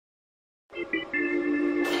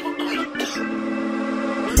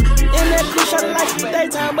that cool shot like it's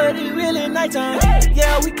daytime, but it really nighttime.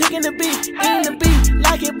 Yeah, we cooking the beef, eating the beef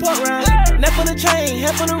like it pork rind. Neck for the chain,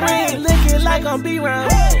 head for the ring, looking like I'm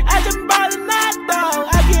B-round. I just bought a night dog,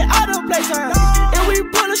 I get all the playtime. And we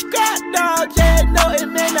put a scrap dog, just know it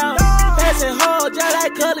meant out. Passing hard, just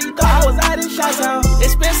like Cully, thought I was out in Chi-Town.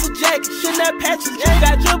 Expensive jacket, Chanel patches, just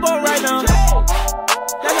got drip on right now.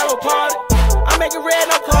 Let's have a party, I make it red,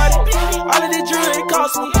 no party. All of this jewelry, it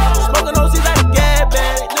cost me. Smoking OC like a gas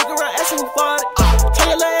bag, look around, asking who fought it. Turn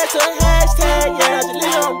your leg to a hashtag, yeah, just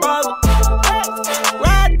leave it on bother.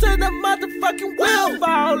 Ride to the motherfucking wheel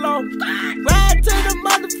fall on. Ride to the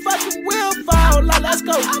motherfucking wheel fall on. Let's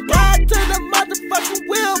go. Ride to the motherfucking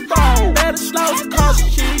wheel fall. Better slow some caution,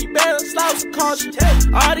 shit. Better slow some caution.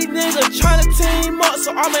 All these niggas tryna team up,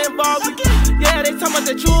 so I'ma involve you. Yeah, they talking about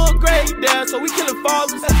that you a great dad, so we killing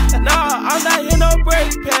fathers. Nah, I'm not here no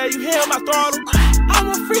Brady pad, you hear my throttle.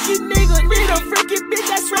 I'm a freaky nigga, need a freaky bitch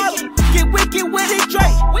that's swallow. Get wicked with it,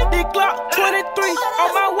 Drake. With the Glock 23 on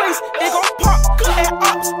my waist, it gon' pop. At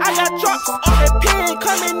ops, I got drops. That pin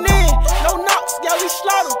coming in, no knocks, yeah, we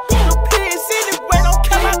slaughter. The pigs anyway, don't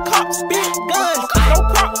kill my cops. Big guns, no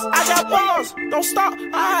props, I got bars. Don't stop,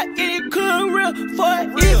 I eat it good real for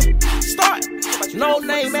it. Start, no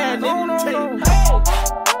name, man, nigga.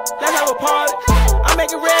 Let's have a party, I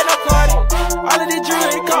make it red, no party. All of this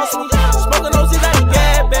jewelry, it cost me. Smoking OC like a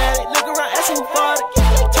gas bag, look around, asking who fought it.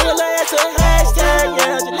 Turn your leg to a hashtag,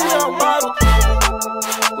 yeah, just leave it on bottle.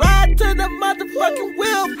 Ride to the motherfucking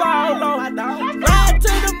wheel fall on. Ride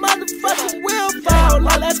to the motherfucking wheel fall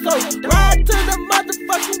on. Let's go. Ride to the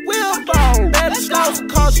motherfucking wheel fall. Better slow some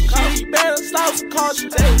caution, shit. Better slow some caution.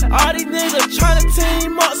 All these niggas tryna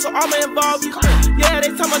team up, so I'ma involve you. Yeah, they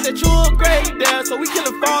talking about that you a great dad, so we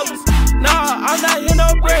killing fathers. Nah, I'm not here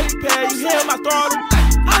no Brady pad, you hear my throttle.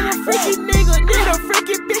 I'm a freaky nigga, need a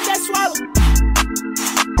freaky bitch that swallow.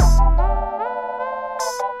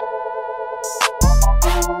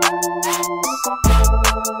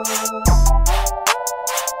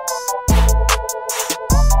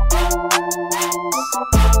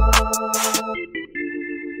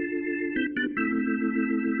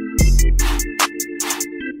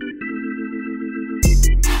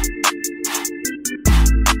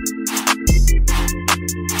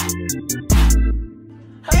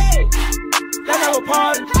 Hey, let's have a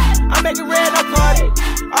party. I make it red, no party.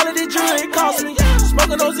 All of this jewelry, it cost me.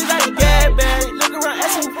 Smoking OC like a gas bag, look around,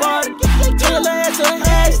 asking who fought it. Turn your leg to a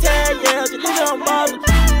hashtag, yeah, just leave it on bottle.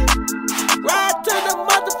 Ride to the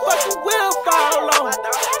motherfucking wheel fall on.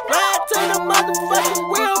 Ride to the motherfucking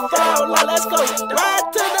wheel fall on. Let's go. Ride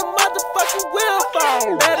to the motherfucking wheel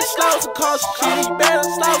fall. Better slow some caution, shit. Better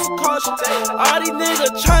slow some caution. All these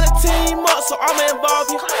niggas tryna team up, so I'ma involve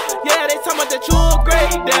you. Yeah, they talking about that you a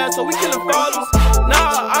great dad, so we killing fathers.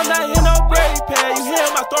 Nah, I'm not here no Brady pad, you hear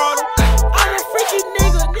my throttle. I'm a freaky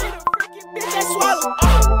nigga, need a freaky bitch that swallow.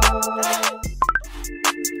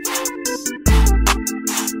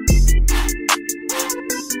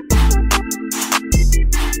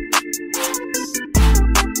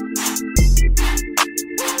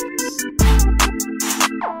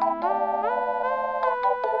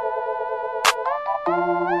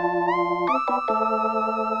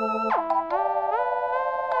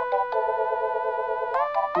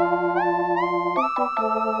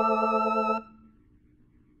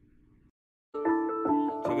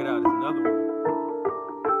 Check it out, there's another one.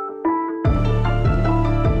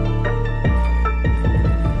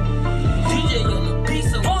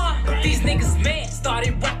 These niggas mad,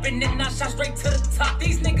 started rapping and I shot straight to the top.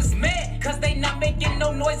 These niggas mad, cause they not making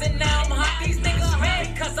no noise and now I'm hot. These niggas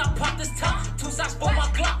mad, cause I popped this top, 2 shots for my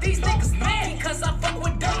Glock. These niggas mad, cause I fuck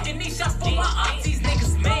with Dirt and these shots for my ops. These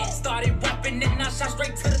niggas mad, started rapping and I shot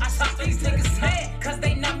straight to the top. These niggas mad, cause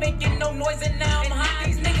they not making no noise and now I'm hot.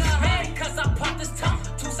 These niggas mad, cause I popped this top,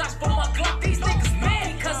 2 shots for my Glock. These niggas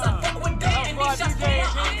mad, cause I fuck with Dirt and these shots for my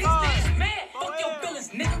ops. These niggas mad, fuck your feelings,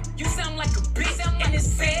 nigga. You sound like a bitch and it's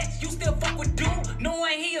sad. You still fuck with dude,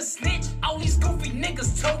 knowing he a snitch. All these goofy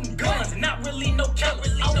niggas toting guns, not really no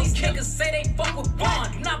killers. All these niggas say they fuck with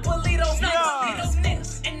Bond, do not believe those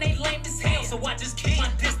niggas. And they lame as hell, so I just keep my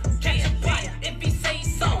distance. Catch a bite if he say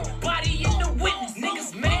so. Body in the witness,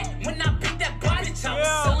 niggas mad when I beat that body. I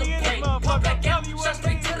was celebrating, pop back out, shot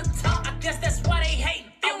straight to the top. I guess that's why they hate.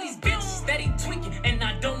 All these bitches steady tweaking, and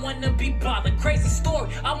I don't wanna be bothered. Crazy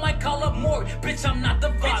story, I might call up Maury. Bitch, I'm not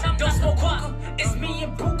the father. Don't smoke hookah, it's me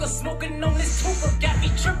and Boogie smoking on this tuber. Got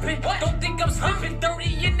me tripping, don't think I'm slipping.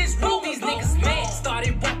 30 in this room. These niggas mad,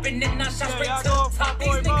 started rapping and I shot straight to the top. These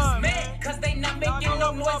niggas mad, cause they not making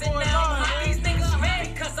no noise and now I'm hot. These niggas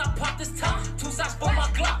mad, cause I popped this top, 2 shots for my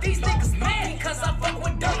Glock. These niggas mad, cause I fuck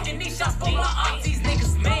with Dirt and these shots for my ops. These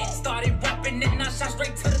niggas mad, started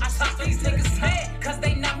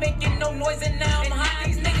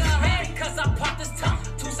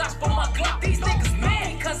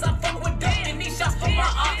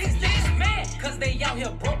they out here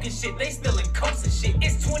broken shit. They still in coast and shit.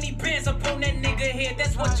 It's 20 bands up on that nigga head.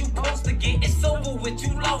 That's what you supposed to get. It's over with,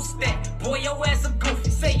 you lost that. Boy, your ass a goofy.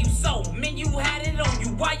 Say you sold, man, you had it on you.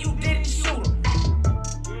 Why you didn't shoot him?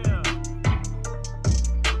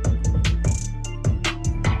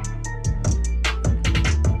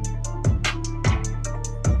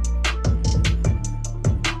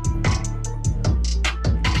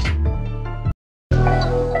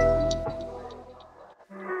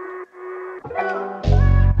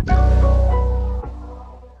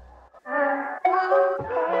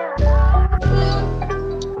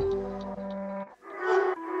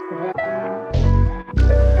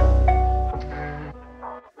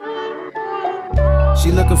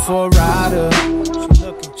 She looking for a rider.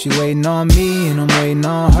 She waiting on me and I'm waiting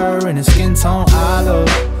on her. And the skin tone olive.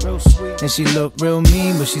 And she look real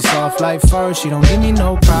mean, but she soft like fur. She don't give me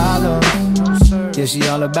no problem. Yeah, she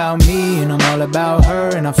all about me and I'm all about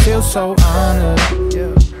her. And I feel so honored.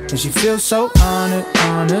 And she feels so honored,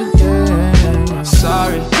 yeah.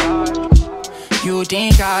 Sorry, you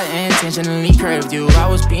think I intentionally curved you. I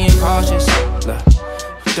was being cautious. Look.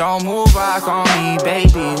 Don't move back on me,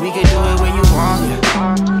 baby. We can do it when you want,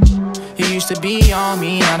 yeah. You used to be on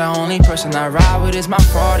me. Now the only person I ride with is my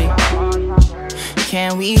 40.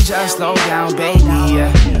 Can we just slow down, baby,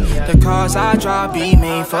 yeah. The cars I drive be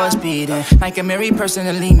made for speeding. Like a Mary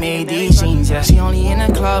personally made these jeans, yeah. She only in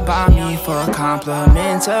the club by me for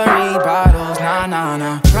complimentary bottles, nah, nah,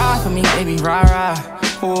 nah. Ride for me, baby, ride, ride.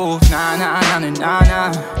 Ooh, nah, nah, nah, nah,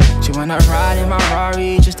 nah, nah. She wanna ride in my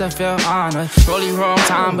Rari just to feel honored. Rolling wrong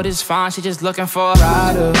time, but it's fine. She just looking for a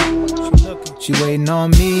rider. She waiting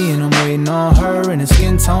on me and I'm waiting on her. And the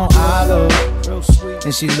skin tone olive.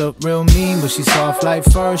 And she look real mean, but she soft like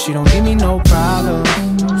fur. She don't give me no problem.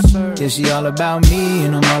 Yeah, she all about me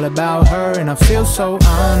and I'm all about her. And I feel so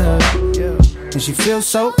honored. And she feels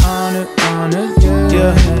so honored,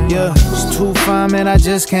 yeah. She's too fine, man, I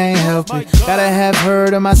just can't help it. Gotta have her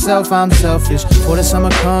to myself, I'm selfish. Before the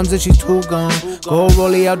summer comes and she's too gone. Go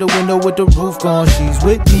rolling out the window with the roof gone. She's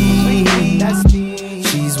with me,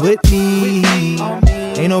 she's with me.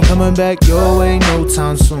 Ain't no coming back your way, no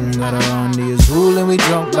time soon. Got her on the Azul and we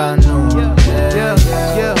drunk by noon.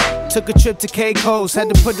 Yeah. Took a trip to Cape Coast, had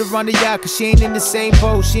to put her on the yacht cause she ain't in the same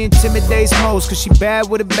boat. She intimidates most cause she bad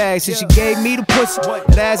with a bag. Since she gave me the pussy,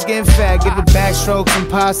 that ass getting fat. Give her backstrokes and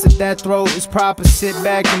pasta, that throat is proper. Sit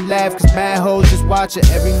back and laugh cause bad hoes just watch her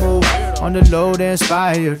every move. On the low, they're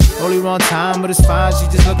inspired. Only wrong time, but it's fine, she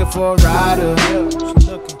just looking for a rider.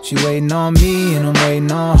 She waiting on me and I'm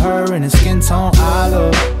waiting on her. And the skin tone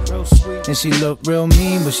olive. And she look real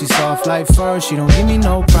mean, but she soft like fur. She don't give me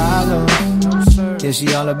no problem. Yeah,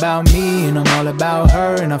 she all about me and I'm all about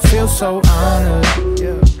her. And I feel so honored.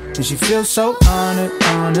 And she feels so honored,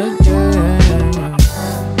 yeah.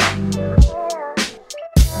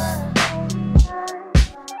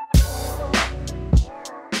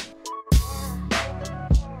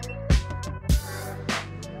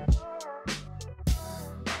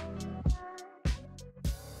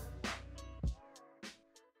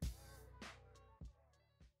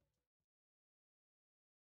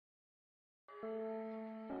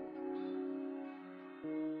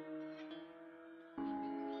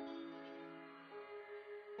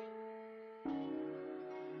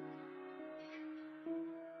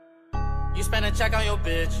 You spend a check on your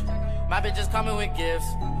bitch. My bitch just coming with gifts.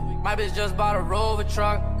 My bitch just bought a Rover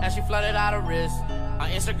truck and she flooded out her wrist. On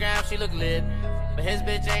Instagram she look lit, but his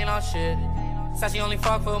bitch ain't on shit. Said she only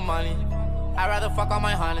fuck for money. I'd rather fuck all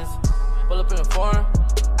my honeys. Pull up in a foreign,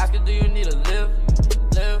 ask her do you need a live,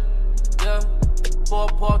 yeah.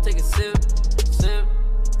 Pour, take a sip.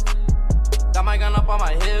 Got my gun up on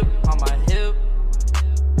my hip.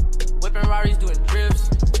 Whipping Raris, doing drifts.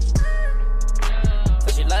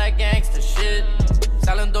 Said she love that gangster shit.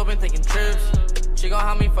 Selling dope and taking trips. She gon'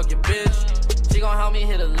 help me fuck your bitch. She gon' help me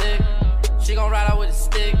hit a lick. She gon' ride out with a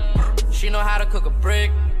stick. She know how to cook a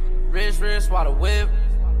brick. Wrist, while the whip.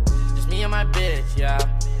 Just me and my bitch, yeah.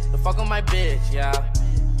 The fuck on my bitch, yeah.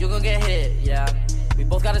 You gon' get hit, yeah. We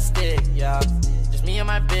both got a stick, yeah. Just me and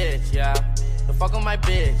my bitch, yeah. The fuck on my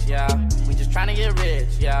bitch, yeah. We just tryna get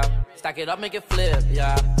rich, yeah. Stack it up, make it flip,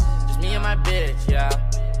 yeah. Just me and my bitch, yeah.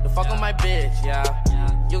 The fuck on my bitch, yeah.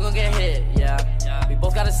 You gon' get hit, yeah. We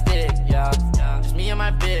both got a stick, yeah. Just me and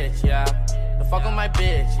my bitch, yeah. The fuck on my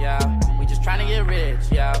bitch, yeah. We just tryna get rich,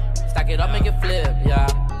 yeah. Stack it up, make it flip, yeah.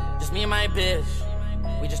 Just me and my bitch.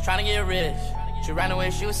 We just tryna get rich. She ran away,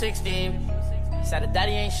 she was 16. Said her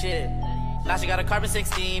daddy ain't shit. Now she got a carbon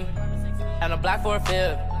 16. And a black for a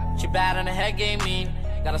fib. She bad on the head game mean.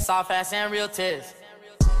 Got a soft ass and real tits.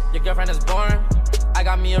 Your girlfriend is boring. I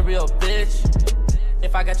got me a real bitch.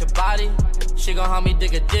 If I got your body, she gon' help me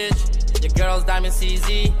dig a ditch. Your girl's Diamond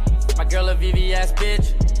CZ, my girl a VVS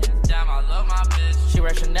bitch. Damn, I love my bitch. She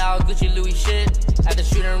wear Chanel, Gucci, Louis shit. At the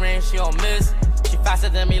shooting range, she don't miss. She faster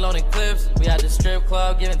than me loading clips. We at the strip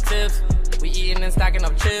club giving tips. We eating and stacking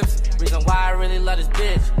up chips. Reason why I really love this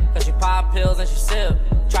bitch, cause she pop pills and she sip.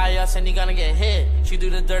 Try us and you gonna get hit. She do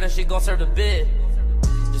the dirt and she gon' serve the bid.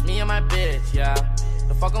 Just me and my bitch, yeah.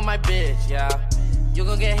 The fuck with my bitch, yeah. You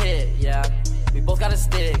gon' get hit, yeah. We both got a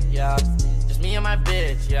stick, yeah. Just me and my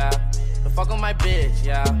bitch, yeah. The fuck with my bitch,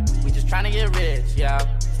 yeah. We just tryna get rich, yeah.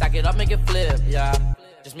 Stack it up, make it flip, yeah.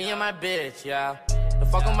 Just me and my bitch, yeah. The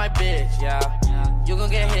fuck with my bitch, yeah. You gon'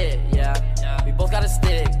 get hit, yeah. We both got a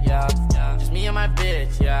stick, yeah. Just me and my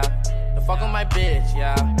bitch, yeah. The fuck with my bitch,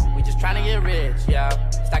 yeah. We just tryna get rich, yeah.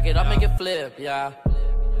 Stack it up, make it flip, yeah.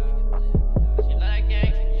 She like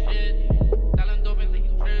gangsta shit. Selling dope and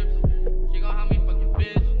taking trips. She gon' help me fuck your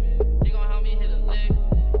bitch. She gon' help me hit a lick.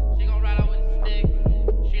 She gon' ride out with a stick.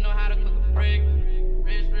 She know how to cook a brick.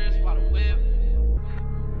 Rich, while the whip.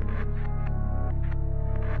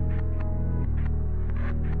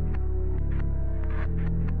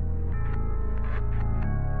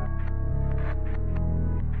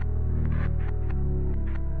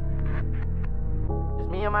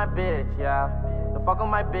 Me and my bitch, yeah. The fuck with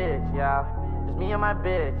my bitch, yeah. Just me and my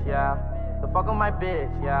bitch, yeah. The fuck with my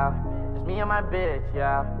bitch, yeah. Just me and my bitch,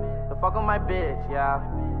 yeah. The fuck with my bitch, yeah.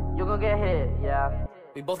 You gon' get hit, yeah.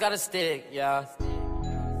 We both got a stick, yeah.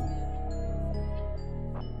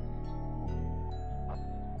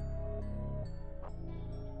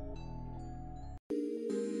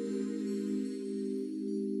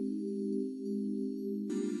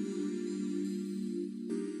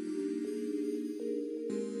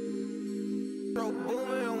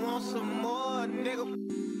 Boomin want some more, nigga.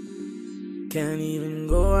 Can't even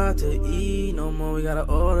go out to eat no more, we gotta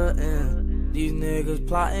order in. These niggas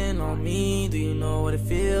plotting on me, do you know what it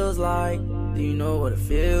feels like? Do you know what it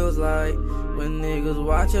feels like? When niggas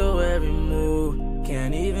watch your every move,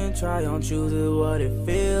 can't even try on choosing what it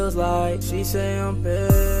feels like. She say I'm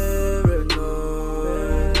paranoid.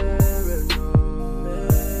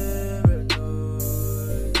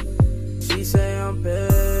 She say I'm paranoid.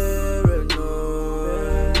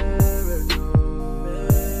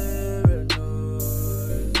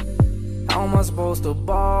 How am I supposed to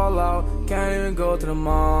ball out? Can't even go to the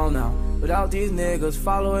mall now without these niggas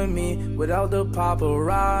following me, without the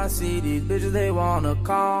paparazzi. These bitches, they wanna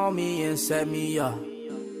call me and set me up,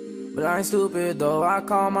 but I ain't stupid though. I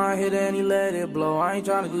call my hit and he let it blow. I ain't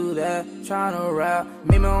tryna do that, tryna rap.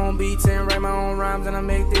 Make my own beats and write my own rhymes, and I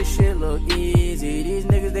make this shit look easy. These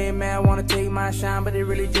niggas, they mad, wanna take my shine, but they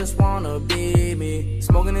really just wanna be me.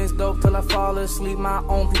 Smoking this dope till I fall asleep, my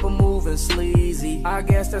own people moving sleazy. I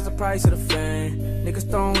guess that's the price of the fame. Niggas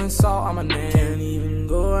throwing salt on my name. Can't even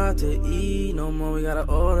go out to eat no more, we gotta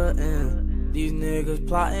order in. These niggas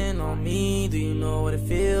plotting on me, do you know what it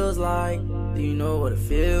feels like? Do you know what it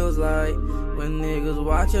feels like? When niggas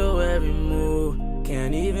watch your every move,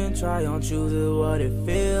 can't even try on choosing what it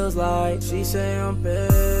feels like. She say I'm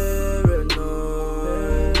paranoid.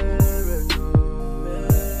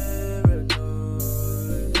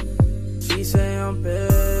 She say I'm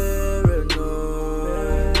paranoid.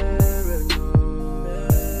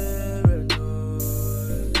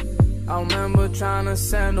 I remember trying to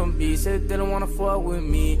send them beats, they didn't wanna fuck with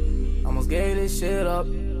me. Almost gave this shit up.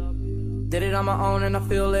 Did it on my own and I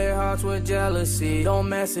feel their hearts with jealousy. Don't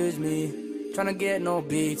message me, tryna get no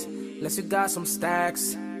beats, unless you got some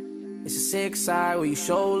stacks. It's a sick side where you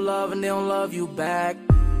show love and they don't love you back.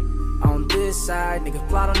 On this side, niggas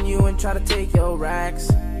plot on you and try to take your racks.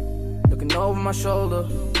 Looking over my shoulder,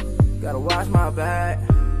 gotta watch my back.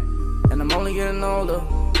 And I'm only getting older,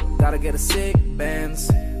 gotta get a sick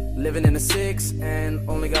Benz. Living in a six and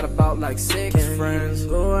only got about like 6 friends.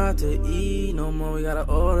 Can't go out to eat no more, we gotta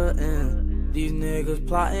order in. These niggas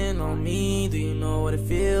plotting on me, do you know what it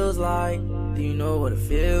feels like? Do you know what it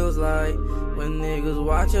feels like? When niggas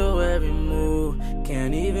watch your every move,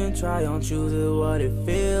 can't even try on choosing what it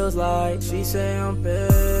feels like. She say I'm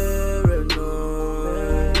paranoid.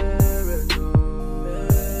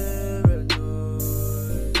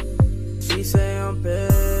 She say I'm paranoid.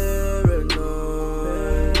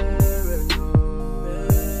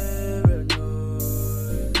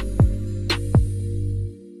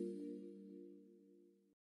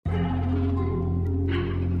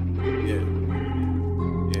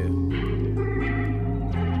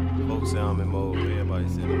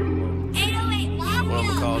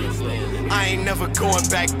 I ain't never going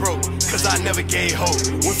back broke, cause I never gave hope.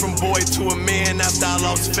 Went from boy to a man after I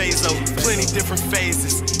lost Phaso. Plenty different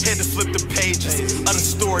phases, had to flip the pages of the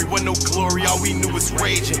story, wasn't no glory, all we knew was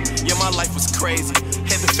raging. Yeah, my life was crazy,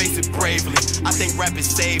 had to face it bravely. I think rap it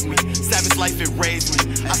saved me, savage life it raised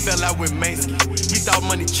me. I fell out with Mansky, he thought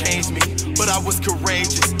money changed me, but I was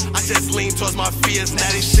courageous. I just leaned towards my fears, now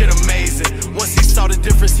this shit amazing. Once he saw the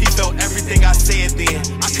difference, he felt everything I said then.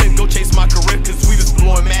 I couldn't go chase my career cause we was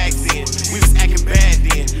blowing mags then. We was acting bad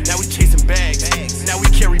then, now we chasing bags. Now we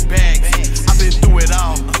carry bags, I've been through it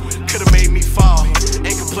all. Could've made me fall,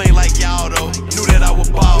 ain't complain like y'all though. Knew that I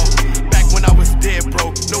would ball, back when I was dead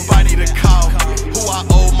broke. Nobody to call, who I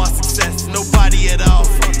owe my success, nobody at all.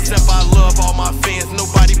 Except I love all my fans,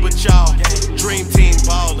 nobody but y'all. Dream team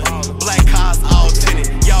ballin', black cars all tinted.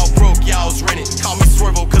 Y'all broke, y'all's rented. Call me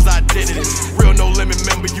Swervo cause I did it. Real no limit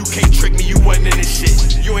member, you can't trick me, you wasn't in this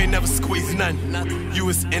shit. You ain't never squeezed nothing, you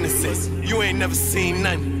was innocent. You ain't never seen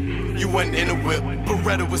nothing, you wasn't in a whip.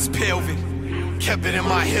 Beretta was pelvic, kept it in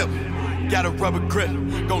my hip. Got a rubber grip,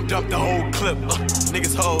 gon' dump the whole clip.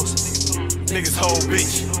 Niggas hoes, niggas whole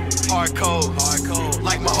bitch. Hard cold,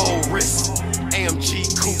 like my whole wrist. AMG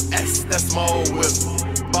Coupe S, that's my old whip.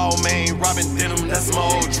 Balmain, Robin Denim, that's my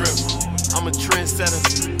old drip. I'm a trendsetter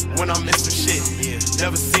when I'm in some shit.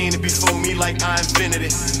 Never seen it before me like I invented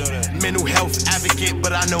it. Mental health advocate,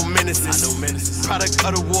 but I know menaces. Product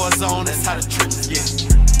of the war zone, that's how the tricks get.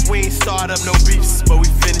 We ain't start up no beefs, but we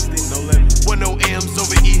finished it. With no M's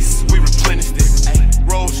over east, we replenished it.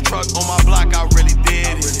 Rolls truck on my block, I really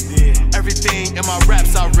did it. Everything in my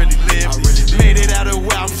raps, I really lived it. Made it out of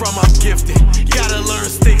where I'm from, I'm gifted. Gotta learn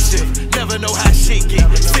stick shift, never know how shit get.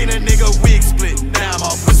 Seen a nigga wig split, now I'm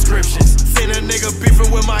off prescriptions. Seen a nigga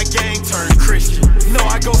beefing with my gang, turned Christian. No,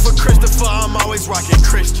 I go for Christopher, I'm always rocking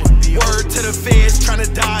Christian. Word to the feds,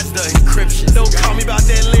 tryna dodge the encryption. Don't call me about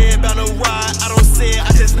that land, about no ride. I don't say it,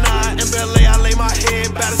 I just nod. In Ballet, I lay my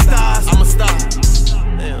head by the stars. I'm a star.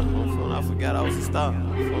 Damn, I forgot I was a star.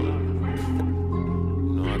 You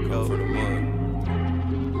know I come for the mud.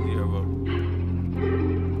 Herbo.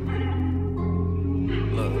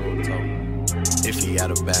 Look, I'm talking. If he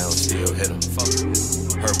out of bounds, still hit him. Fuck him.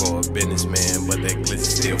 Herbo a businessman, but that glitch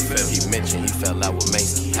still fell. He mentioned he fell out with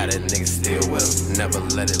Mansky, how that nigga still will. Never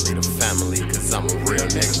let it lead a family, cause I'm a real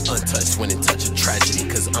nigga. Untouched when it touch a tragedy,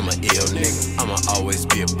 cause I'm a ill nigga. I'ma always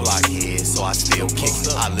be a blockhead, so I still kick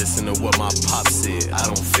it. I listen to what my pop said, I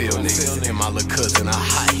don't feel niggas. And my little cousin a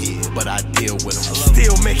hothead, but I deal with him.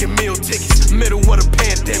 Still making meal tickets, middle of the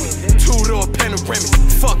pandemic. Two-door panoramic,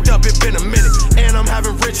 fucked up, it been a minute. And I'm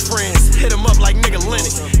having rich friends, hit them up like nigga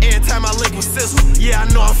Lennox. Every time I link with Sizzle, yeah, I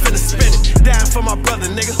know I'm finna spin it. Dying for my brother,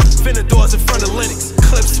 nigga. Finna doors in front of Linux.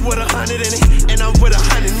 Clips with 100 in it, and I'm with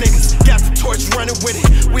 100 niggas. Got the torch running with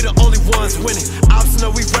it. We the only ones winning. Ops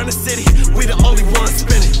know we run the city. We the only ones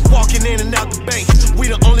spinning. Walking in and out the bank.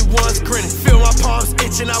 We the only ones grinning. Feel my palms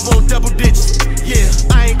itching. I want double digits. Yeah,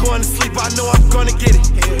 I ain't going to sleep. I know I'm gonna get it.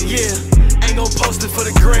 Yeah, ain't gonna post it for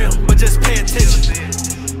the gram, but just pay attention.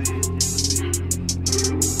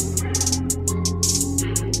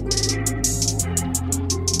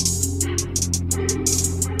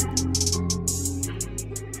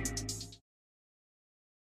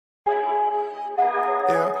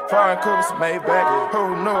 Foreign covers made back.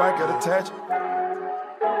 Who know I got attached?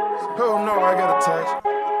 Who know I got attached?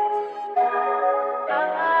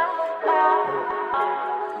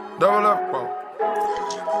 Double up, whoa.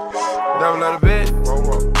 Double up a bit, whoa,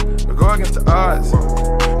 whoa. We go against the odds.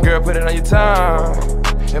 Girl, put it on your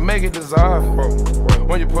tongue and make it dissolve.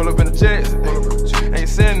 When you pull up in the jets and you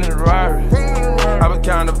sitting in the Rari, I was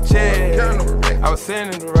counting up a check. I was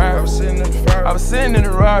sitting in the Rari. I was sitting in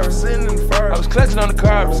the Rari. I was clutching on the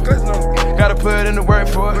car. Gotta put in the work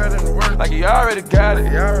for it. Like you already got it.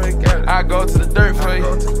 I go to the dirt for you.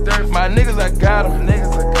 My niggas, I got them.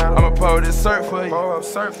 I'ma pull this surf for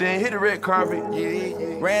you. Then hit the red carpet.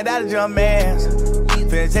 Ran out of jump mans.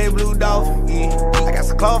 Finna take Blue Dolphin. I got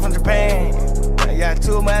some clothes from Japan. I got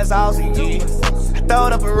too much sauce. I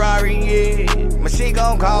throwed up a Rari, yeah. My shit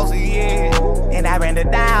gon' cost it, yeah. And I ran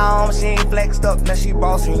it down. She ain't flexed up, now she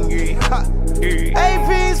bossing, yeah.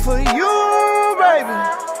 AP's for you, baby.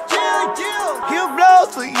 Kill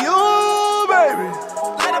blows for you, baby.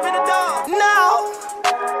 Light up in the dark. No.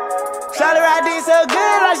 Shawty ride this so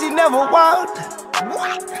good like she never walked.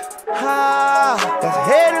 What? That's a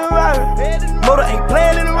head in the Rari. Motor ain't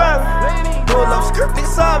playing in the Rari. Pull up scripted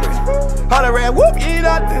sobbing. Holler red whoop, you eat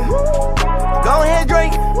nothing. Go ahead,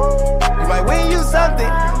 drink it. You might win you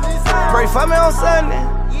something. Pray for me on Sunday.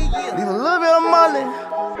 Leave a little bit of money.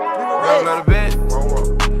 Double out of bed.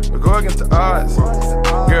 We go against the odds.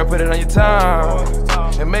 Girl, put it on your tongue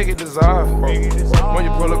and make it dissolve. When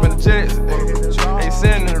you pull up in the jets, ain't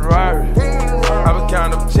sitting in the Rari. I was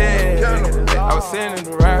counting up checks, I was sitting in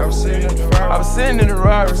the Rari. I was sitting in the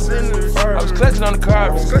Rari. I was clutching on the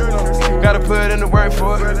carbs. Gotta put in the work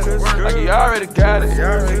for it, like you already got it.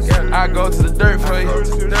 I go to the dirt for you.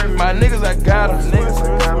 My niggas, I got them.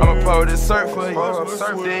 I'ma pour this surf for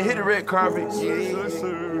you. Then hit the red carpet.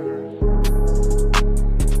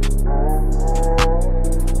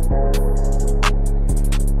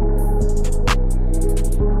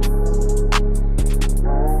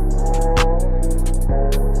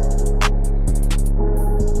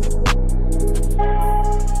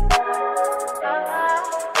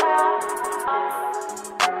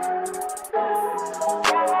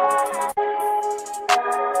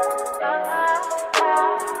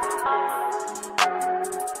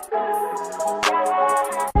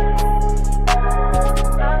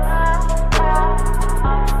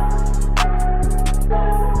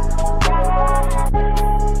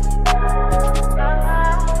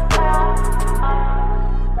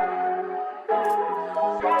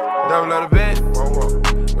 Double out of bed,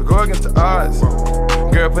 we go against the odds.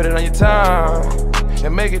 Girl, put it on your time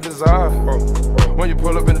and make it dissolve. When you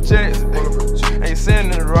pull up in the jets, ain't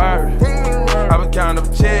sitting in the Rari. I was counting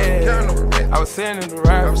up checks, I was sitting in the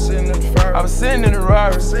Rari. I was sitting in the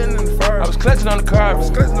Rari. I was clutching on the carbs.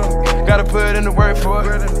 Gotta put in the work for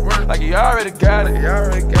it, like you already got it.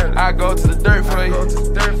 I go to the dirt for you.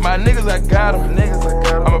 My niggas, I got them.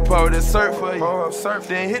 I'ma pour this surf for you.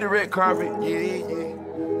 Then hit the red carpet. Yeah.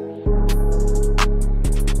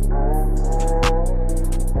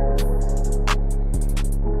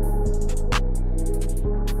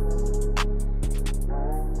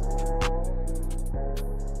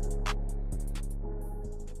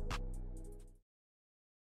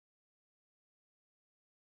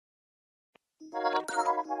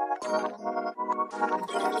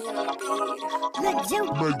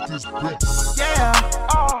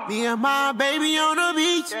 Yeah, me and my baby on the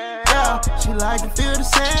beach. Yeah, she like to feel the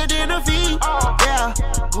sand in her feet. Yeah,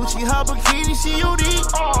 Gucci her bikini, she unique.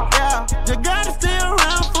 Yeah, the gun is still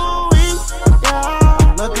around for a week.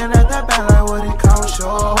 Yeah, looking at that bag like what it cost,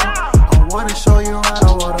 show. I wanna show you around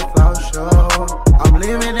on what a flow show. I'm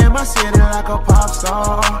living in my city like a pop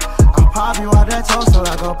star. I pop you out that toaster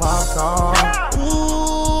like a pop star.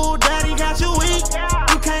 Ooh, daddy got you weak.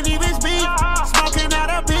 You can't even speak. Smoking out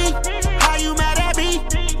a beat. How you mad at me?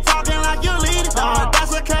 Talking like you lead.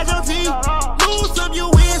 That's a casualty. Lose some, you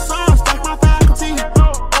win some. Stack my faculty.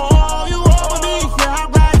 Oh, you over me. Yeah,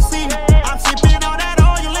 I'm glad to see. I'm sipping on that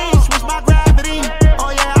oil lean. Switch my gravity.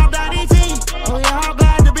 Oh yeah, I'm down ET. Oh yeah, I'm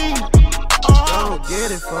glad to be. Oh, don't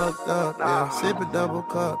get it fucked up. Yeah, sip a double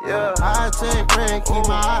cup. Yeah, I take break, keep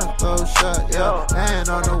my eyes closed shut. Yeah, hand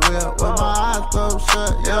on the wheel with my eyes closed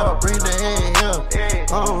shut. Yeah, bring the head up.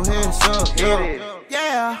 Go ahead, suck.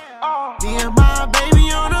 Yeah, me and my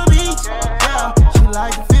baby on the beach. Yeah, she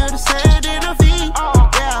like to feel the sand in her feet.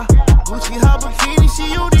 Yeah, Gucci her bikini, she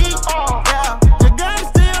unique. Yeah, the gun is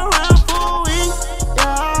still around for a week.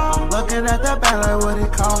 Yeah, I'm looking at that bag like what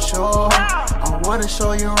it cost, show. I wanna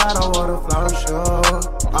show you right on what a flow show.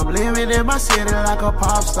 I'm living in my city like a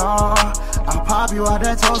pop star. I pop you out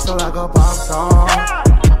that toaster like a pop star.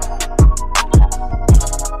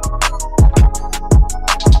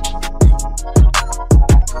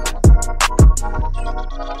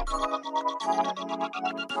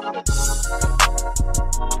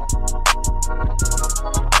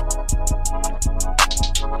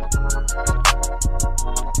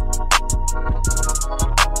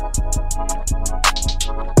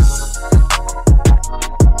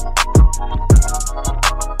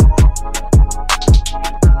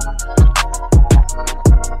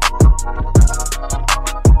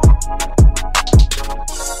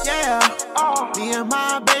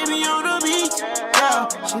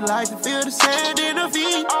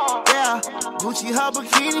 Gucci her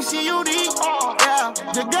bikini, she unique. Yeah,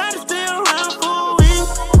 the gun is still around for a week.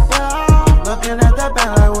 Yeah, looking at that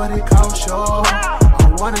bag like what it cost, show.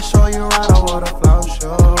 I wanna show you right on what a flow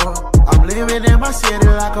show. I'm living in my city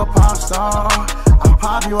like a pop star. I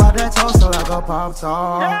pop you out that toaster like a pop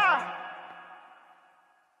star. Yeah.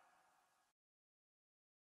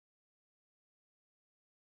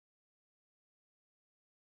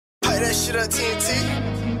 Play that shit on TNT.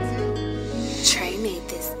 Trey made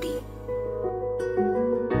this beat.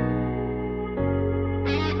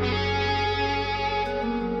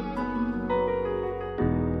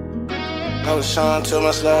 I was showing too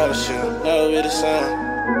much love, shit never be the same.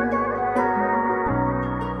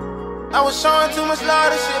 I was showing too much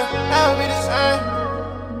love, this shit never be the same.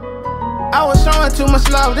 I was showing too much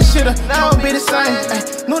love, this shit'll never be the same. Ay,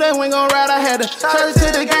 knew they went gon' ride, I had to charge it to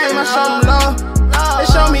the game. I showed them love, they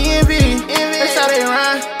showed me envy. They said they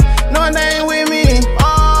rhyme, knowing they ain't with me.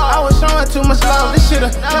 I was showing too much love, this shit'll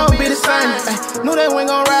never be the same. Ay, knew they went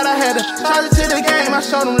gon' ride, I had to charge it to the game. I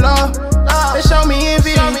showed them love, they showed me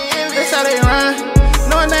envy. They said they rhyme,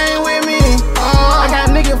 knowing they ain't with me. I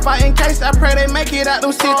got niggas fighting case, I pray they make it out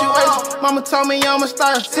them situations. Mama told me I'm a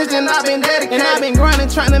star, since then I been dedicated. And I been grinding,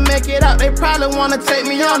 trying to make it out, they probably wanna take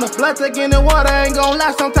me on. The blood stuck in the water, ain't gon'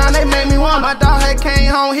 lie, sometimes they make me want. My dog had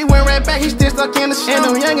came home, he went right back, he still stuck in the shit. And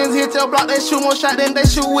them youngins hit your block, they shoot more shot than they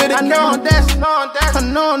shoot with it. I know I'm that, I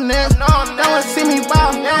know I'm that. Don't wanna see me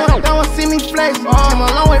ball, don't wanna see me flex. I'm a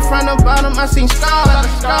long way from the bottom, I seen scars.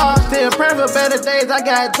 Still praying for better days, I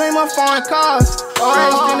got a dream of foreign cars.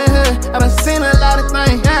 Raised in the hood, I done seen a lot of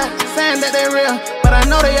things, saying that they real, but I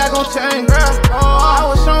know they all gon' change. I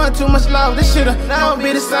was showing too much love, this shit'll never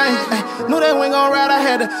be the same. Ay, knew they went gon' ride, I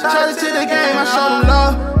had to charge it to the game. I showed them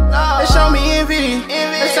love, they showed me envy.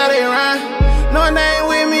 They said they rhyme, knowing they ain't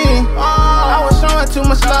with me. I was showing too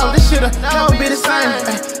much love, this shit'll never be the same.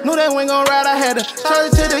 Ay, knew they went gon' ride, I had to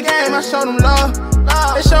charge it to the game. I showed them love,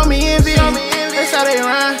 they showed me envy. They said they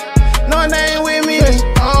rhyme, knowing they ain't with me.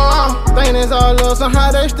 Thinking it's all love,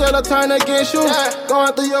 somehow they still a turn against you.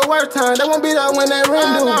 Going through your worst time, they won't be there when they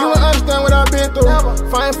renew. You won't understand what I've been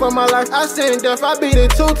through. Fighting for my life, I seen death, I beat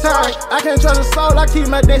it 2 times. I can't trust a soul, I keep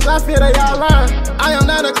my dates, I feel they all lying. I am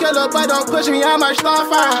not a killer, but don't push me, I might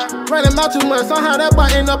start fire. Running out too much, somehow that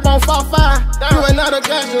boy end up on 4-5. You ain't not a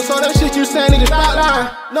gangster, so that shit you saying need to stop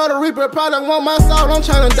lying. Know the Reaper probably want my soul, I'm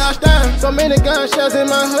tryna dodge down. So many gunshots in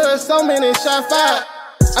my hood, so many shots fired.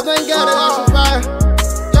 I thank God that I survived.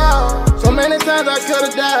 So many times I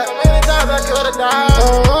could've died.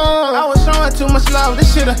 I was showing too much love,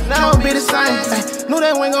 this shit'll never be the same. Ay, knew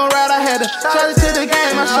they went gon' ride, I had to charge it to the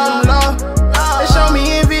game. I showed them love, they showed me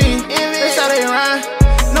envy. They said they rhyme,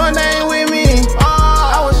 knowing they ain't with me.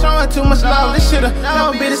 I was showing too much love, this shit'll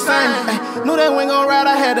never be the same. Ay, knew they went gon' ride,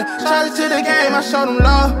 I had to charge it to the game. I showed them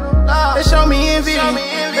love, they showed me envy.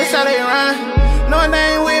 They said they rhyme, knowing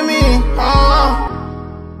they ain't with me.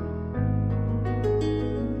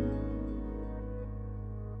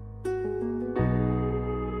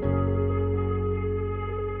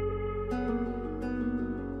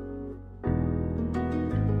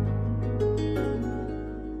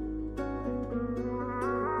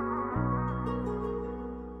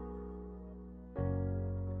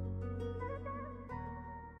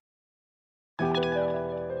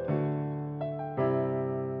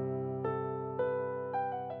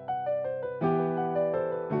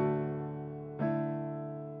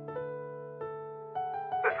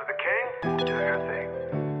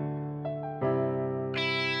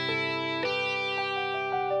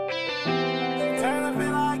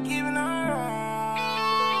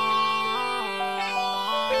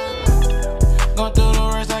 Going through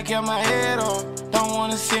the rest, I kept my head up. Don't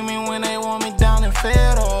wanna see me when they want me down and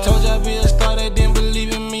fed up. Told you I'd be a star, they didn't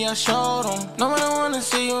believe in me, I showed them. Nobody wanna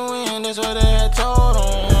see you win, that's what they had told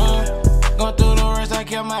them. Going through the rest, I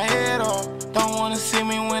kept my head up. Don't wanna see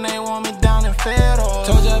me when they want me down and fed up.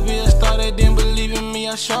 Told you I'd be a star, they didn't believe in me,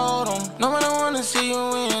 I showed them. Nobody wanna see you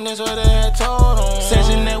win, that's what they had told them.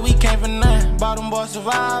 Session that we came for nothing, bottom boy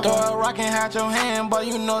survivor. Throw a rock and hide your hand, boy,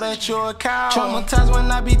 you know that you're a coward. Traumatized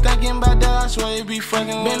when I be thinking about that, I swear it be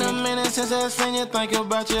fucking with me. Been a minute since I seen you, think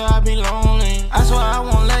about you, I be lonely. I swear I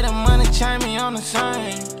won't let the money change me on the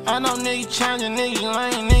same. I know niggas changing, niggas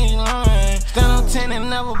lame. Stand on 10 and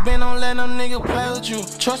never been, don't let them niggas play with you.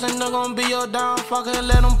 Trustin' they're gon' be your dog, fucker,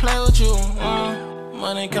 let them play with you.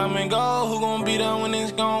 Money come and go, who gon' be there when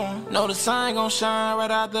it's gone? Know the sun gon' shine right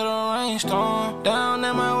after the rainstorm. Down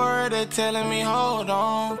at my word, they telling me hold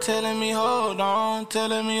on, telling me hold on,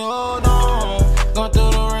 telling me hold on. Going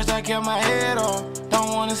through the rest, I kept my head up.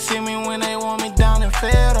 Don't wanna see me when they want me down and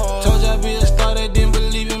fed up. Told you I'd be a star, they didn't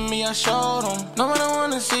believe in me, I showed them. Nobody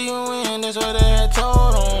wanna see you win, that's what they had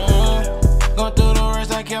told them. Going through the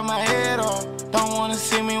rest, I kept my head up. Don't wanna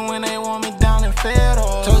see me when they want me down and fed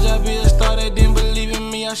up. Told you I'd be a star, they didn't believe in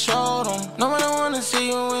me, I showed them. Nobody wanna see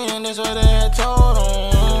you win, that's what they had told them.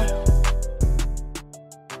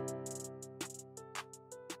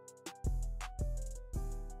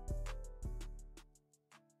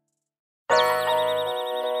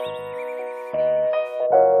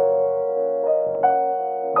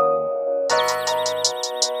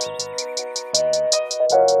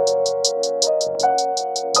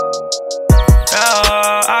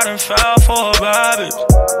 I done fell for a bad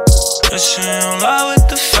bitch. Is she in love with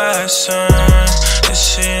the fashion? Is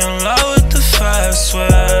she in love with the fast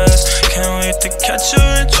words? Can't wait to catch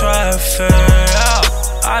her in traffic. Yeah.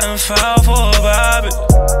 I done fell for a bad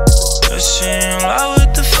bitch. Is she in love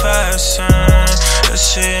with the fashion? Is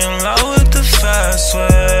she in love with the fast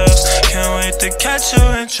waves? Can't wait to catch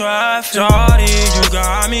her in traffic. Shawty, you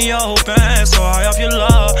got me open, so high off your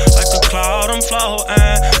love, like the cloud I'm floating.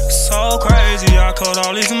 It's so crazy, I caught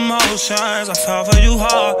all these emotions. I fell for you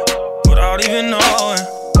hard, without even knowing.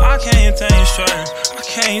 I can't think straight, I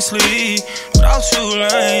can't sleep without you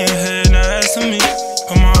laying here next to me.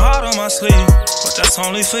 Put my heart on my sleeve, but that's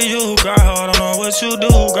only for you, girl. I don't know what you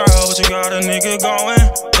do, girl, but you got a nigga going.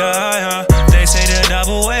 Yeah, yeah. They say the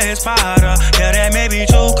double way is powder. Yeah, that may be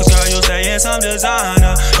true, cause girl, you say it's some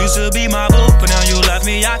designer. Used to be my boo, but now you left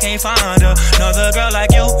me, I can't find her. Another girl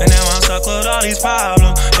like you, and now I'm stuck with all these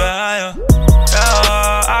problems. Yeah, yeah.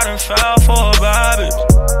 Yeah, I done fell for a bad bitch.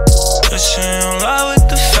 Is she in love with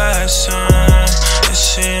the fashion? Is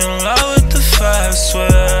she in love with the fast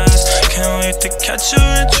ways? Can't wait to catch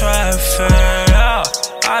her in traffic. Yeah,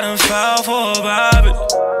 I done fell for a bad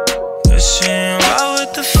bitch. Is she in love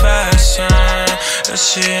with the fashion? Is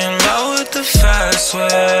she in love with the fast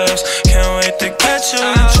waves? Can't wait to catch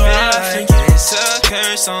her in traffic. Like it's a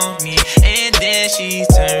curse on me, and then she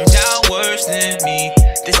turned out worse than me.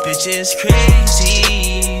 This bitch is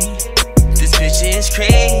crazy. This bitch is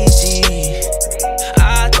crazy.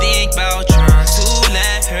 I think about trying to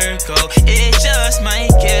let her go. It just might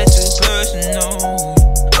get too personal.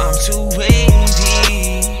 I'm too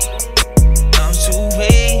wavy. I'm too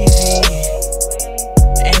wavy.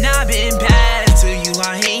 And I've been bad to you,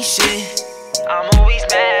 I ain't shit. I'm always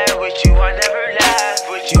mad with you, I never laugh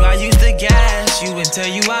with you. I used to gas you and tell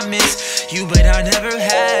you I miss you, but I never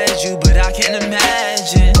had you, but I can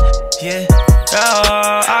imagine. Yeah.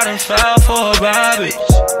 Yeah, I done fell for a bad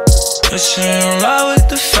bitch. Is she in love with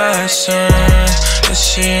the fashion? Is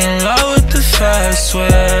she in love with the fast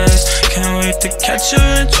ways? Can't wait to catch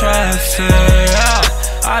her in traffic. Yeah,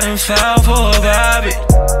 I done fell for a bad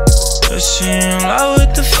bitch. Is she in love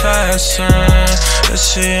with the fashion? Is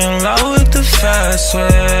she in love with the fast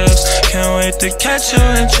waves? Can't wait to catch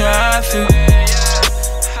her in traffic.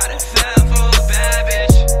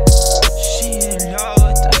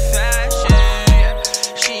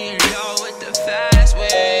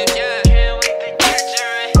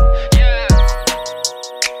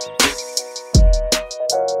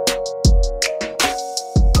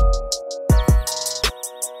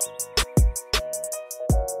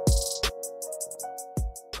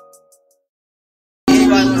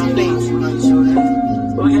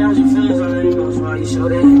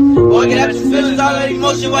 Boy, get out your feelings, all that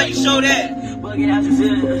emotion, why you show that? Boy, get out your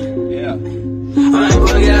feelings. Yeah. I'm like,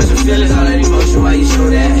 boy, get out your feelings, all that emotion, why you show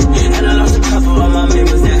that? And I lost a couple of my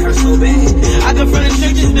members that hurt so bad. I come from the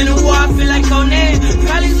trenches, been a war, I feel like Kodak.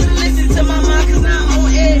 Probably should've listened to my mind, cause now I'm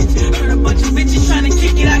on edge. Heard a bunch of bitches trying to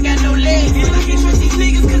kick it, I got no legs. And I can't trust these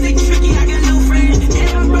niggas, cause they tricky, I got no friends. And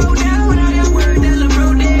I broke down when I got word that lil'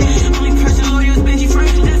 bro dead. Only person loyal is Benji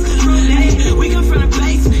friends, that's cause bro dead. We come from the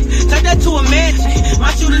basement, turn that to a mansion. My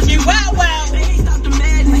shooters be wild, wild. They ain't stop the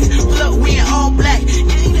madness. Look, we in all black.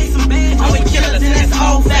 Yeah, they some bad. I'm with killers and that's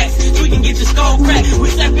all facts. So we can get your skull cracked. We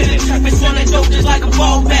step in the trap and swung that dope just like a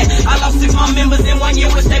ball bat. I lost 6 my members in 1 year,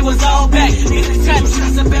 wish they was all back. Niggas tap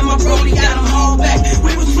shots up at my brody, got them all back.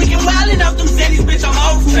 We was freaking wildin' off them cities, bitch, I'm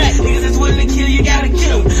off track. Niggas that's willing to kill, you gotta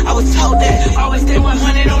kill them. I was told that. Always stay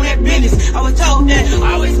 100 on that business. I was told that.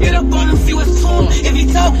 Always get up on them, see what's to them. If you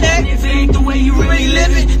talk that, if it ain't the way you really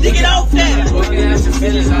live it, then get off that.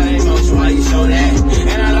 Feelings, all that emotion, why you show that?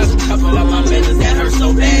 And I lost a couple of my members that hurt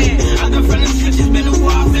so bad. I come from the trenches, been a war,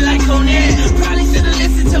 I feel like Kodak. Probably should've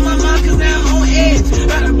listened to my mind, cause now I'm on edge.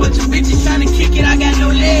 Heard a bunch of bitches trying to kick it, I got no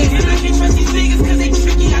legs. And I can't trust these niggas, cause they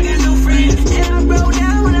tricky, I got no friends. And I broke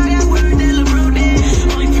down when I got word that lil' bro dead.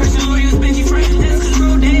 Only person loyal is Benji friends, that's cause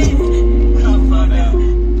bro dead.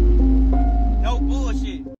 No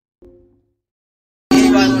bullshit.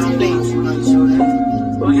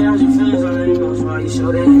 Boy, get out your feelings, all that emotion, why you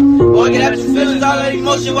show that? Boy, get out your feelings, all that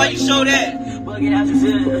emotion, why you show that? Boy, get out your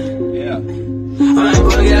feelings. Yeah. I'm like,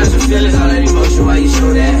 boy, get out your feelings, all that emotion, why you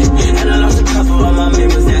show that? And I lost a couple of my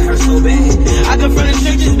members that hurt so bad. I come from the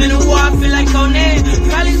trenches, been a war, I feel like Kodak.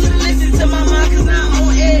 Probably should've listened to my mind, cause now I'm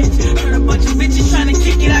on edge. Heard a bunch of bitches trying to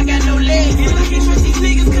kick it, I got no legs. And I can't trust these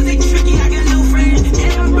niggas, cause they tricky, I got no friends.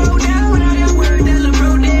 And I broke down when I got word that lil'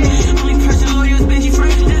 bro dead. Only person loyal is Benji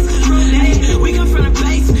friends, that's cause bro dead. We come from the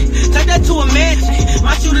basement, turn that to a mansion.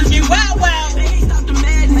 My shooters be wild, wild. They ain't stop the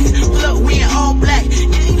madness. Look, we in all black.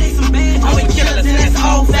 Yeah, they some bad. I'm with killers and that's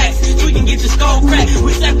all facts. So we can get your skull cracked.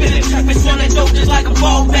 We step in the trap and swung that dope just like a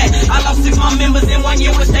ball bat. I lost 6 my members in 1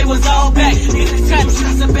 year, wish they was all back. Niggas tap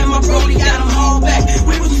shots up at my brody, got them all back.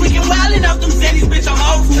 We was freaking wildin' off them cities, bitch, I'm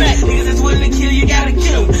off track. Niggas that's willing to kill, you gotta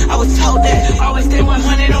kill them. always stay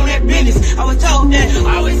 100 on that business. I was told that.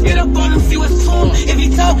 Always get up on him, see what's to him. If he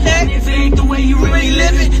talk that, if it ain't the way you really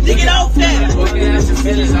living, then get off that. Boy, get out your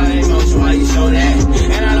feelings, all that emotion, why you show that?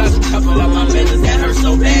 And I lost a couple of my members that hurt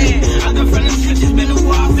so bad. I come from the trenches, been a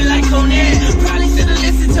while, feel like Kodak. Probably should've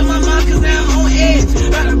listened to my mom, cause now I'm on edge.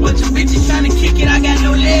 Got a bunch of bitches trying to kick it, I got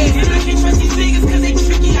no legs. And I can't trust these niggas cause they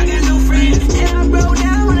tricky, I got no friends. And I broke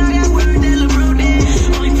down when I got word that Lil' Bro dead.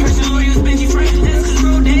 Only person loyal is Benji friends, that's cause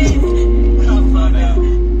Bro dead.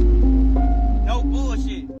 No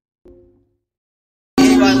bullshit.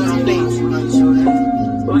 Anybody on things, why you show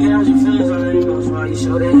that? Boy, get out your feelings, all that emotion, why you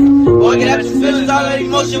show that? Boy, get out your feelings, all that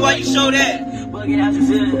emotion, why you show that? Boy, get out your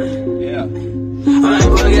feelings. Yeah. I'm like,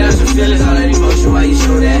 boy, get out your feelings, all that emotion, why you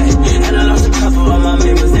show that? And I lost a couple of my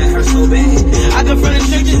members that hurt so bad. I come from the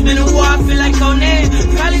trenches, been a while, I feel like Kodak.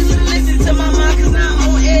 Probably should've listened to my mom, cause now I'm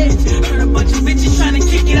on edge. Heard a bunch of bitches trying to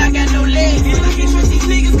kick it, I got no legs. And I can't trust these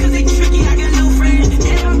niggas cause they tricky, I got no friends.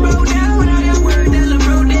 And I broke down when I got word that Lil'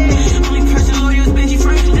 Bro dead. Only person loyal is Benji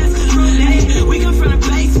friends, that's cause Bro dead. We come from the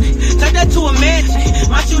basement, turn that to a mansion.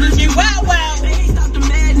 My shooters be wild, wild, they ain't stop the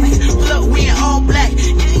madness. Pull up, we in all black,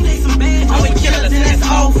 yeah, they some bad. Oh, we killers and that's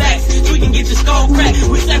all facts, so we can get your skull cracked.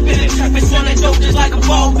 We step in the trap and swung that dope just like a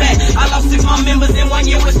ball bat. I lost 6 my members in 1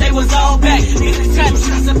 year, wish they was all back. Niggas trap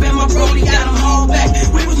shots up in my brody, got them all back.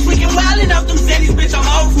 We was freaking wildin' off them Zeddies, bitch, I'm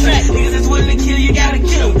off track. Niggas that's willing to kill you, gotta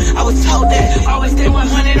kill them. I was told that, always stay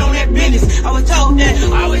 100 on that business. I was told that,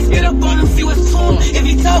 always get up on him, see what's to him. If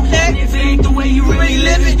he talk that, if it ain't the way you really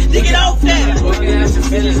living, then get off that. Boy, get out your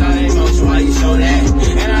feelings, all that emotion, why you show that?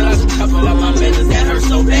 And I lost a couple of my members that hurt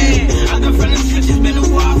so bad. I come from the trenches, been a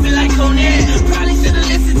while, feel like Kodak. Probably should've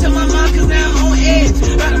listened to my mom, cause now I'm on edge.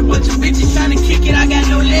 Got a bunch of bitches trying to kick it, I got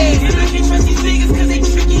no legs. And I can't trust these niggas cause they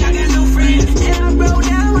tricky, I got no friends. And I broke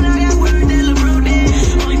down when I got word that Lil' Bro dead.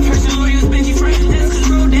 Only person loyal is Benji friends, that's cause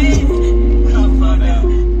Bro dead.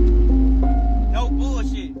 No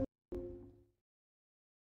bullshit.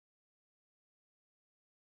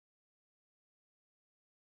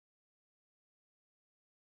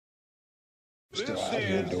 Still out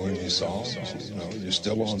here doing your songs, you know, you're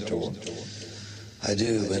still on tour. I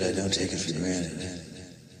do, but I don't take it for granted.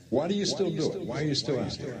 Why do you still do it? Why are you still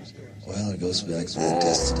out there? Well, it goes back to the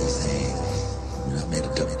destiny thing. You know, I made a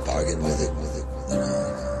bargain with it, you know,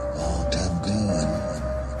 a long time ago, and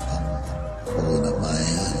I'm holding up my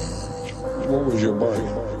hand. What was your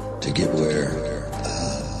bargain? To get where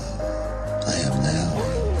I am now.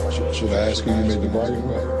 Should I ask who you made the bargain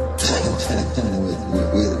with?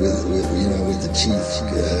 with the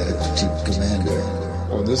chief commander.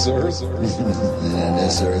 On this earth? And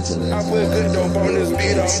this earth, and then I put good dope on this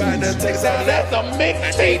beat, I'm about to take some. That's a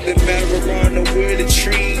mixtape. The marijuana with the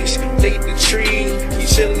trees, lead the tree. You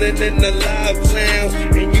chillin' in the live lounge,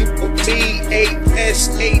 and you put me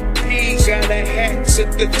ASAP. Got a hat to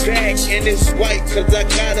the back, and it's white, cause I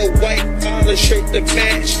got a white collar shirt to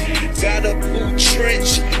match. Got a blue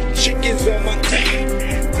trench, chickens on my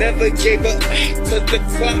never gave up, cause the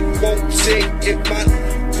clock won't tick if I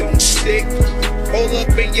don't stick. Hold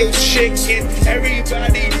up in your chicken,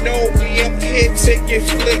 everybody know me, I'm here taking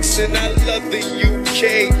flicks, and I love the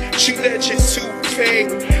UK. Shoot at your toupee,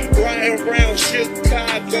 riding around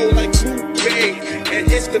Chicago like Kodak,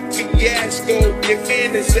 and it's the fiasco. Your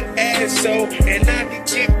man is an asshole, and I can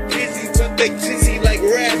get busy, but they dizzy like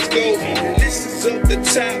Rasco. And this is up the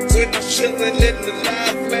top when I'm chillin' in the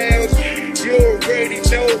live lounge. You already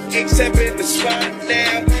know, except in the spot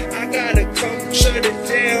now. I gotta come shut it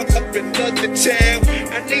down up in another town.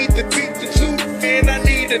 I need to beat the loop, and I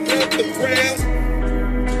need another round.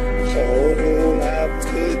 Oh, how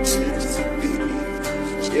good to be.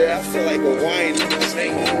 Yeah, I feel like a wine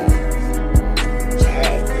thing.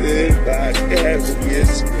 How good my dad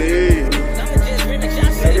gets me.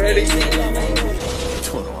 You ready?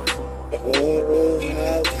 Oh,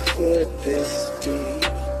 how could this be?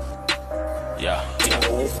 Yeah.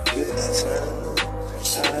 This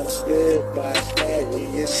time, I feel my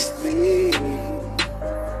daddy sleep.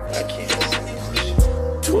 I can't see.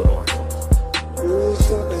 Who's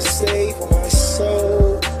gonna save my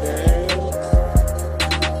soul now?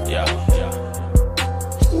 Yeah.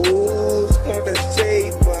 Who's gonna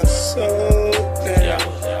save my soul now?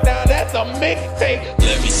 Now that's a mixtape.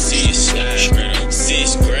 Let me see you slide.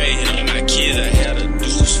 6th grade, and all my kids, I had a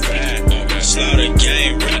deuce 5. Slaughter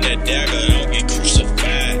gang, run that dagger, don't get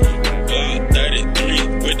crucified. Block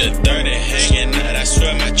 33 with the 30 hanging out. I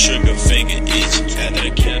swear my trigger finger itch. After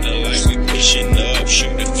the candlelight, we pushing up,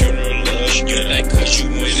 shoot the funeral up. Good like cause you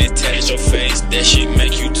went and tatted your face. That shit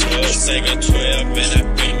make you tough. Sega 12 and I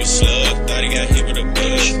bring me slug. Thought he got hit with a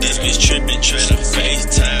bug. This bitch tripping, trying to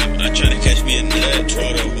FaceTime. I'm trying to catch me a nut.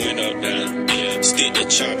 Throw the window down. Yeah.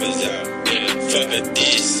 choppers out. Fuck a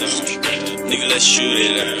diss song. Nigga, let's shoot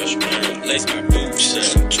it out. Lace my boots up.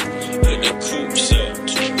 Put the coops up.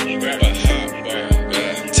 Grab a hot bar.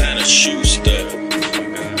 Time to shoot stuff.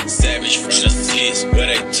 Savage from the fist, where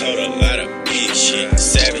they told a lot of big shit.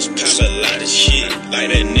 Savage pop a lot of shit, like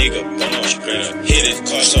that nigga bomb. Hit his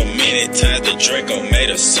car so many times the Draco made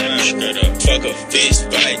a sound. Fuck a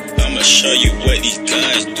fist fight, I'ma show you what these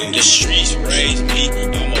guns do. The streets raised me,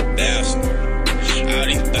 I'm a bastard. All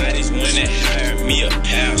these bodies when they hire me a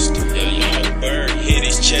pastor. Young Bird hit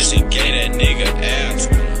his chest and gave that nigga ass.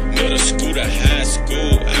 Middle school to high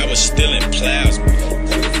school, I was still in plasma.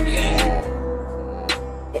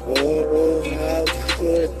 Oh, how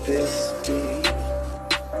could this be?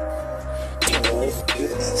 All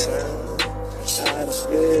this time, I've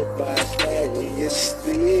lived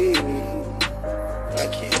vicariously. I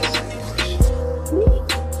can't say this.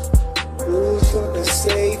 Who's gonna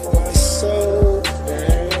save my soul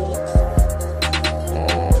now?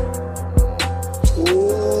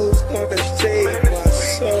 Who's gonna save my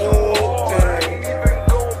soul now?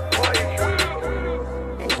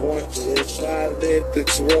 I wonder if I live to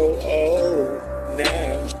grow old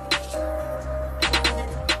now.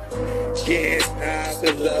 Can't hide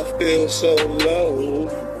the love feels so low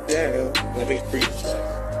down. Let me breathe.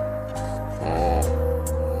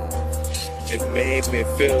 It made me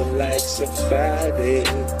feel like somebody.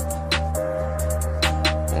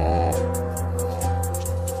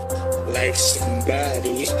 Like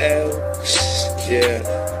somebody else, yeah.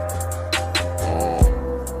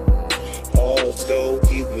 Although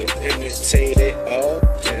he would imitate it all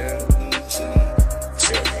down easy,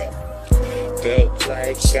 felt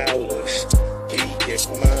like I was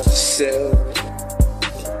being myself.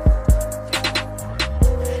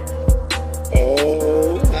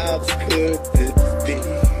 Oh, how could it be?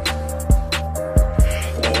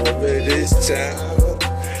 All of this time,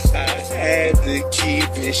 I had to keep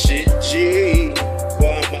this shit G.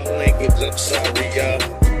 Why my language? I'm sorry, y'all.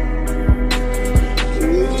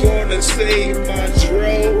 Who's gonna save my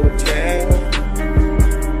drove now?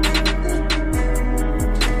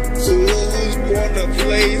 Who's gonna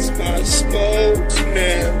blaze my smoke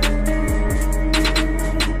now?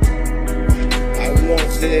 I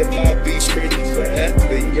wonder if I'll be pretty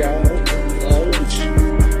forever, y'all. Oh,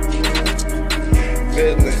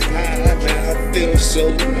 feeling high now, I feel so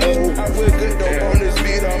low. I went good though on this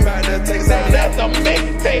beat, I'm about to take some. That's a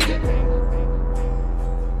mixtape.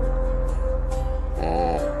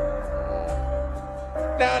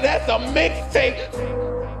 Now that's a mixtape.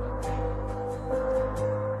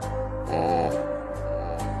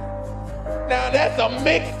 Now that's a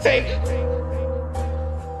mixtape.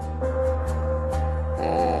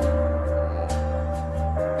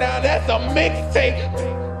 Now that's a mixtape.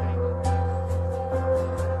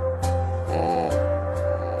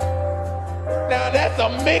 Now that's a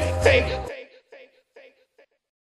mixtape.